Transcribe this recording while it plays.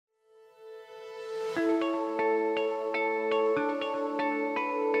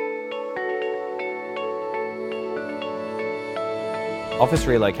Office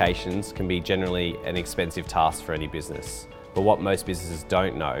relocations can be generally an expensive task for any business, but what most businesses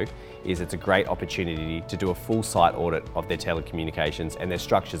don't know is it's a great opportunity to do a full site audit of their telecommunications and their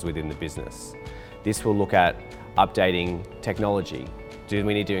structures within the business. This will look at updating technology. Do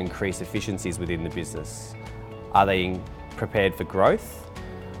we need to increase efficiencies within the business? Are they prepared for growth?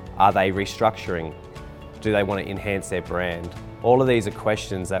 Are they restructuring? Do they want to enhance their brand? All of these are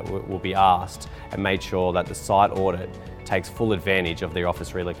questions that will be asked and made sure that the site audit takes full advantage of their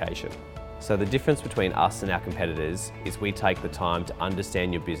office relocation. So the difference between us and our competitors is we take the time to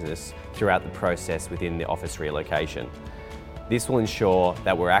understand your business throughout the process within the office relocation. This will ensure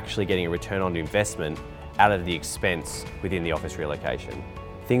that we're actually getting a return on investment out of the expense within the office relocation.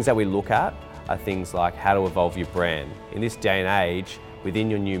 Things that we look at are things like how to evolve your brand. In this day and age, within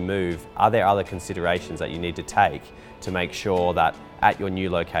your new move, are there other considerations that you need to take to make sure that at your new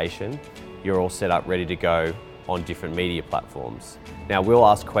location, you're all set up ready to go on different media platforms? Now, we'll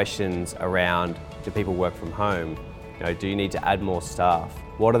ask questions around, do people work from home? Do you need to add more staff?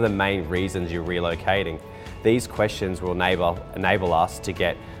 What are the main reasons you're relocating? These questions will enable us to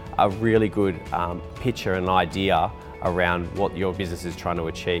get a really good picture and idea around what your business is trying to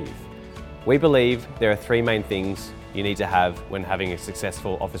achieve. We believe there are three main things you need to have when having a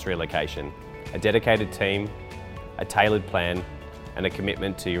successful office relocation: a dedicated team, a tailored plan, and a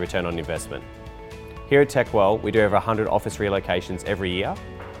commitment to your return on investment. Here at TechWell, we do over 100 office relocations every year,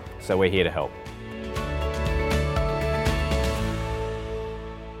 so we're here to help.